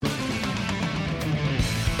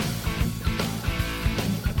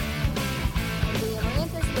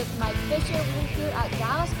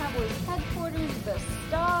the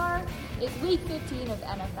star. It's week 15 of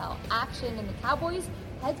NFL action, and the Cowboys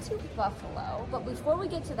head to Buffalo. But before we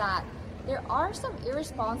get to that, there are some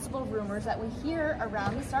irresponsible rumors that we hear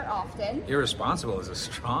around the start often. Irresponsible is a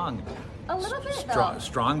strong... A little bit, though.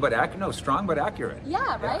 Strong but accurate.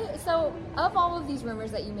 Yeah, right? Yeah. So, of all of these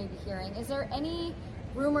rumors that you may be hearing, is there any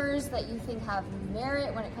rumors that you think have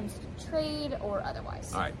merit when it comes to trade or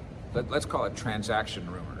otherwise? All right. Let's call it transaction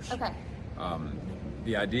rumors. Okay.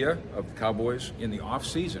 The idea of the Cowboys in the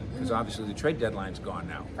off-season, because obviously the trade deadline's gone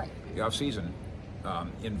now. Right. The off-season,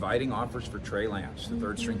 inviting offers for Trey Lance, the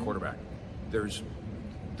third-string quarterback. There's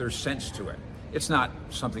sense to it. It's not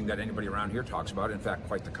something that anybody around here talks about. In fact,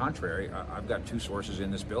 quite the contrary. I've got two sources in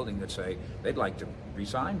this building that say they'd like to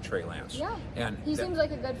re-sign Trey Lance. Yeah, and he seems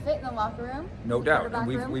like a good fit in the locker room. No doubt. And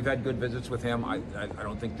we've had good visits with him. I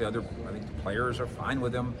don't think I think the players are fine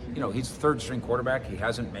with him. You know, he's the third-string quarterback. He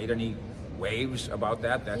hasn't made any waves about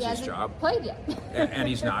that. That's his job. Played yet. and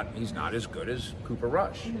he's not as good as Cooper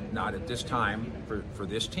Rush. Not at this time for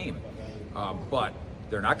this team. But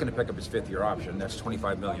they're not going to pick up his fifth-year option. That's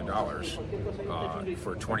 $25 million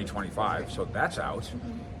for 2025, so that's out.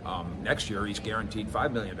 Next year, he's guaranteed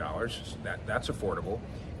 $5 million. So that's affordable.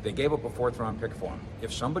 They gave up a fourth-round pick for him.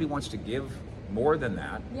 If somebody wants to give more than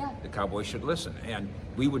that, the Cowboys should listen. And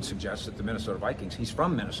we would suggest that the Minnesota Vikings, he's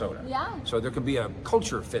from Minnesota. Yeah. So there could be a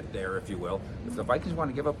culture fit there, if you will. If the Vikings want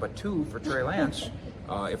to give up a 2 for Trey Lance,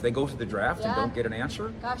 if they go to the draft and don't get an answer,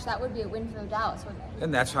 gosh, that would be a win for Dallas, wouldn't it?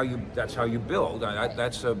 And that's how you build. Right.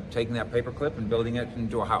 That's taking that paperclip and building it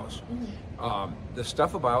into a house. The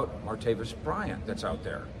stuff about Martavis Bryant that's out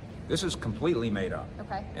there, this is completely made up.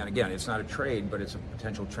 Okay. And again, it's not a trade, but it's a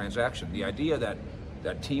potential transaction. The idea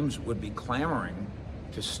that teams would be clamoring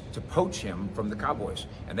to poach him from the Cowboys,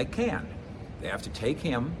 and they can. They have to take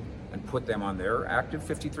him and put them on their active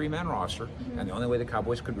 53-man roster, and the only way the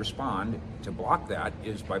Cowboys could respond to block that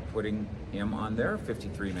is by putting him on their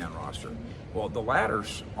 53-man roster. Well, the latter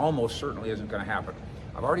almost certainly isn't going to happen.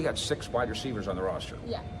 I've already got 6 wide receivers on the roster.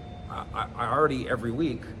 Yeah. I already, every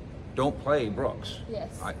week, don't play Brooks.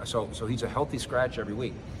 Yes. So he's a healthy scratch every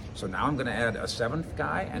week. So now I'm going to add a 7th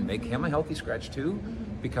guy and make him a healthy scratch too,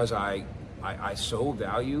 because I so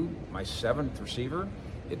value my 7th receiver.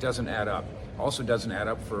 It doesn't add up. Also doesn't add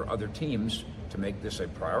up for other teams to make this a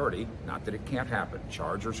priority. Not that it can't happen.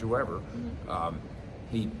 Chargers, whoever.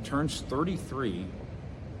 He turns 33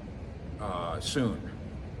 soon.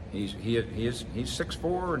 He's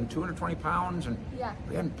 6'4" and 220 pounds, and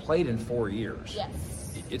we hadn't played in 4 years. Yes.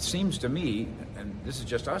 It seems to me, and this is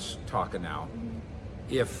just us talking now,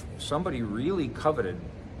 if somebody really coveted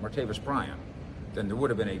Martavis Bryant, then there would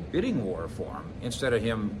have been a bidding war for him instead of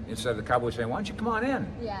the Cowboys saying, "Why don't you come on in?"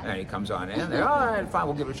 Yeah. And he comes on in. They're, all right, fine,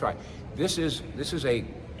 we'll give it a try. This is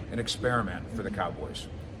an experiment for the Cowboys,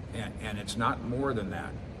 and it's not more than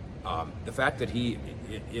that. The fact that he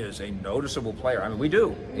is a noticeable player. I mean, we do.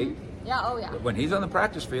 When he's on the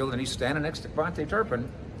practice field and he's standing next to Vontae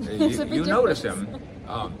Turpin, you notice him.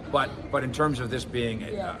 But in terms of this being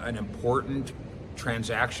an important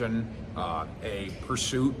transaction, a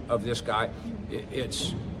pursuit of this guy,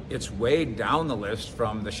 it's way down the list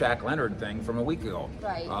from the Shaq Leonard thing from a week ago,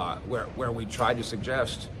 right? Where we tried to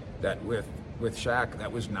suggest that with Shaq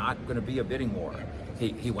that was not going to be a bidding war.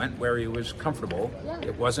 He went where he was comfortable. Yeah.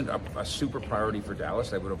 It wasn't a super priority for Dallas.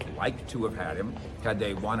 They would have liked to have had him. Had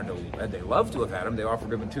they loved to have had him, they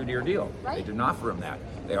offered him a 2-year deal. Right. They didn't offer him that.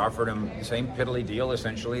 They offered him the same piddly deal,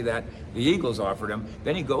 essentially, that the Eagles offered him.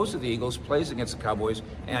 Then he goes to the Eagles, plays against the Cowboys,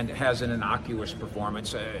 and has an innocuous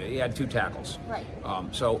performance. He had 2 tackles. Right.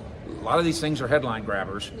 So a lot of these things are headline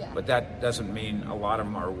grabbers, Yeah. but that doesn't mean a lot of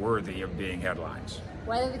them are worthy of being headlines.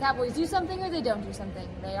 Whether the Cowboys do something or they don't do something,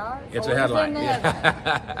 they are. It's a headline.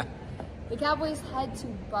 The Cowboys head to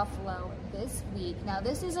Buffalo this week. Now,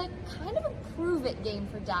 this is a kind of a prove-it game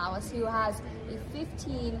for Dallas, who has a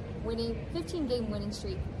 15-game winning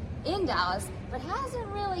streak in Dallas, but hasn't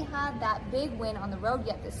really had that big win on the road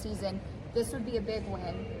yet this season. This would be a big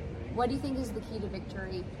win. What do you think is the key to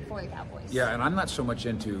victory for the Cowboys? Yeah, and I'm not so much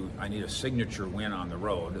into I need a signature win on the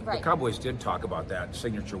road. Right. The Cowboys did talk about that,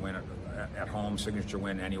 signature win at home, signature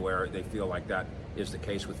win anywhere. They feel like that is the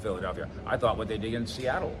case with Philadelphia. I thought what they did in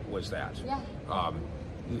Seattle was that. Yeah.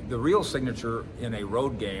 The real signature in a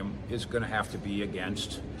road game is going to have to be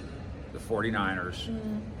against the 49ers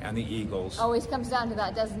and the Eagles. Always comes down to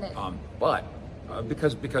that, doesn't it? But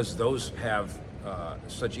because those have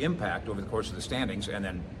such impact over the course of the standings, and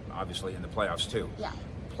then obviously in the playoffs too. Yeah.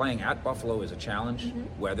 Playing at Buffalo is a challenge,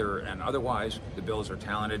 weather and otherwise. The Bills are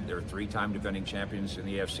talented. They're 3-time defending champions in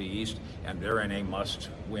the AFC East, and they're in a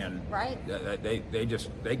must-win. Right.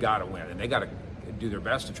 They got to win, and they got to do their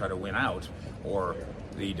best to try to win out, or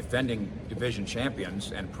the defending division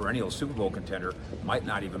champions and perennial Super Bowl contender might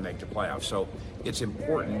not even make the playoffs. So it's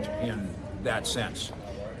important in that sense.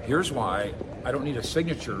 Here's why I don't need a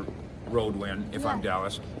signature road win if I'm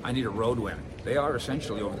Dallas. I need a road win. They are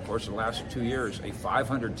essentially, over the course of the last 2 years, a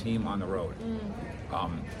 500 team on the road,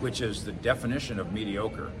 which is the definition of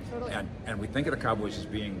mediocre. Totally. And we think of the Cowboys as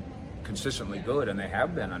being consistently good, and they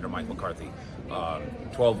have been under Mike McCarthy.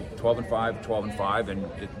 12-5, 12-5,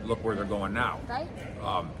 and look where they're going now. Right.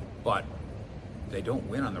 But they don't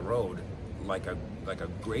win on the road like a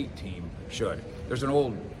great team should. There's an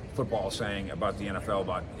old football saying about the NFL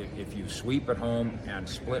about if you sweep at home and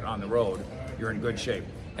split on the road, you're in good shape.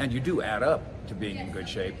 And you do add up to being in good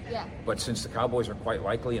shape. Yeah. But since the Cowboys are quite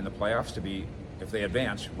likely in the playoffs to be, if they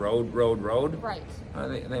advance, road, right.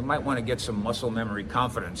 They might want to get some muscle memory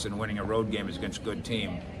confidence in winning a road game against a good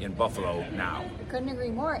team in Buffalo now. Couldn't agree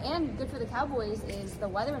more. And good for the Cowboys is the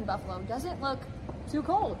weather in Buffalo doesn't look too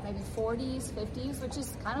cold. Maybe 40s, 50s, which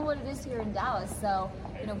is kind of what it is here in Dallas. So,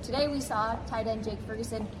 today we saw tight end Jake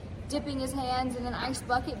Ferguson dipping his hands in an ice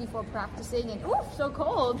bucket before practicing, and so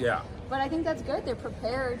cold. Yeah. But I think that's good. They're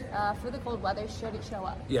prepared for the cold weather should it show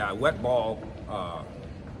up. Yeah, wet ball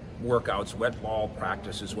workouts, wet ball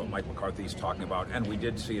practice is what Mike McCarthy is talking about, and we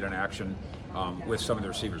did see it in action with some of the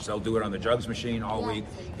receivers. They'll do it on the jugs machine all week.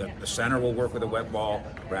 The center will work with a wet ball.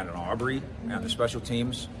 Brandon Aubrey and the special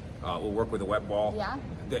teams will work with a wet ball. Yeah.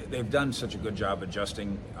 They've done such a good job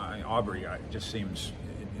adjusting. Aubrey just seems,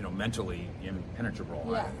 mentally impenetrable.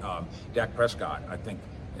 Yeah. Dak Prescott, I think,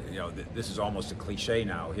 this is almost a cliche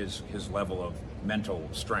now, his level of mental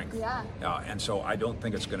strength. Yeah. And so I don't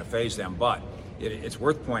think it's going to faze them, but it's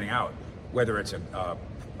worth pointing out, whether it's a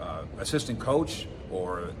assistant coach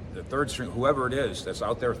or the third string, whoever it is that's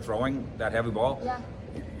out there throwing that heavy ball,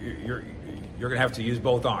 you're going to have to use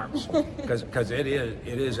both arms because it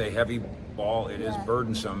is a heavy ball. It is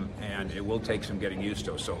burdensome, and it will take some getting used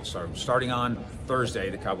to. So starting on Thursday,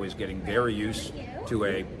 the Cowboys getting very used to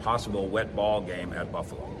a possible wet ball game at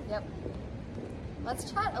Buffalo. Yep.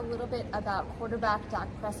 Let's chat a little bit about quarterback Dak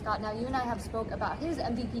Prescott. Now, you and I have spoke about his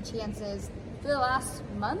MVP chances for the last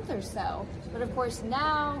month or so, but of course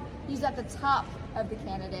now he's at the top of the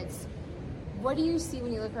candidates. What do you see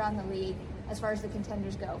when you look around the league as far as the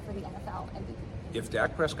contenders go for the NFL MVP? If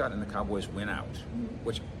Dak Prescott and the Cowboys win out,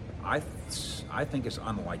 which I think is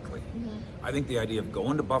unlikely, I think the idea of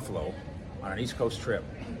going to Buffalo on an East Coast trip,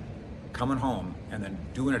 coming home, and then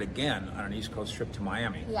doing it again on an East Coast trip to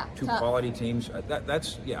Miami, two tough. quality teams,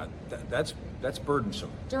 that's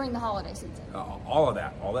burdensome. During the holiday season. All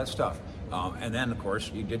that stuff. And then, of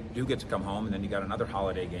course, you do get to come home, and then you got another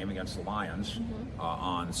holiday game against the Lions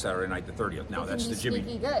on Saturday night, the 30th. Now, that's the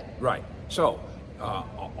Jimmy. Good. Right. So,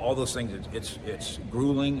 all those things, it's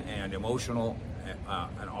grueling and emotional,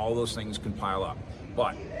 and all those things can pile up.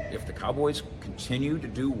 But if the Cowboys continue to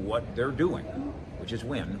do what they're doing, which is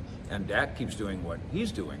win, and Dak keeps doing what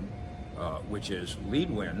he's doing, which is lead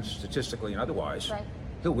wins, statistically and otherwise,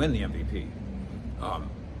 he'll win the MVP.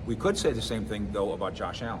 We could say the same thing, though, about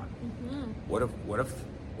Josh Allen. What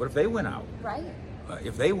if they win out? Right.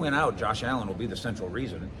 If they win out, Josh Allen will be the central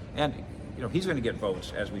reason, and he's going to get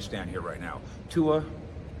votes as we stand here right now. Tua,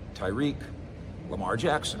 Tyreek, Lamar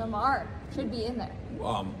Jackson. Lamar should be in there.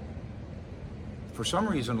 For some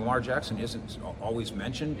reason, Lamar Jackson isn't always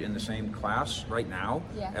mentioned in the same class right now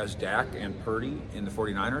as Dak and Purdy in the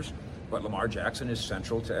 49ers. But Lamar Jackson is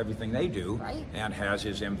central to everything they do and has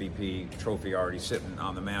his MVP trophy already sitting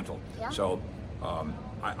on the mantle. Yeah. So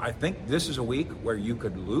I think this is a week where you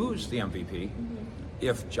could lose the MVP.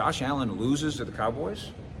 If Josh Allen loses to the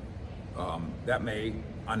Cowboys, that may,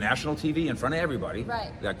 on national TV in front of everybody,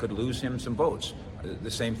 that could lose him some votes.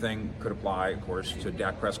 The same thing could apply, of course, to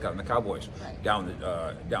Dak Prescott and the Cowboys. Down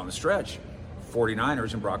the stretch,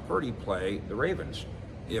 49ers and Brock Purdy play the Ravens.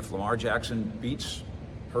 If Lamar Jackson beats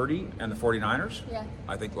Purdy and the 49ers,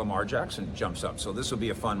 I think Lamar Jackson jumps up. So this will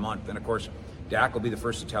be a fun month. And, of course, Dak will be the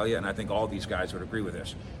first to tell you, and I think all these guys would agree with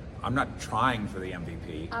this. I'm not trying for the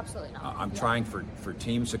MVP. Absolutely not. I'm trying for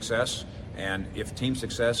team success, and if team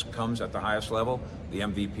success comes at the highest level, the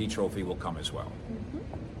MVP trophy will come as well.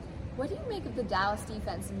 What do you make of the Dallas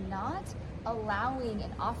defense not allowing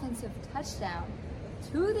an offensive touchdown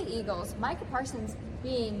to the Eagles? Micah Parsons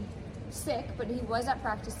being sick, but he was at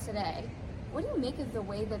practice today. What do you make of the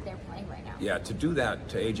way that they're playing right now? Yeah, to do that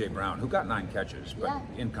to A.J. Brown, who got 9 catches, but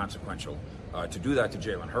inconsequential, to do that to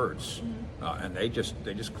Jalen Hurts, and they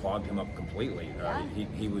just clogged him up completely.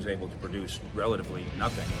 He was able to produce relatively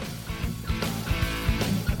nothing.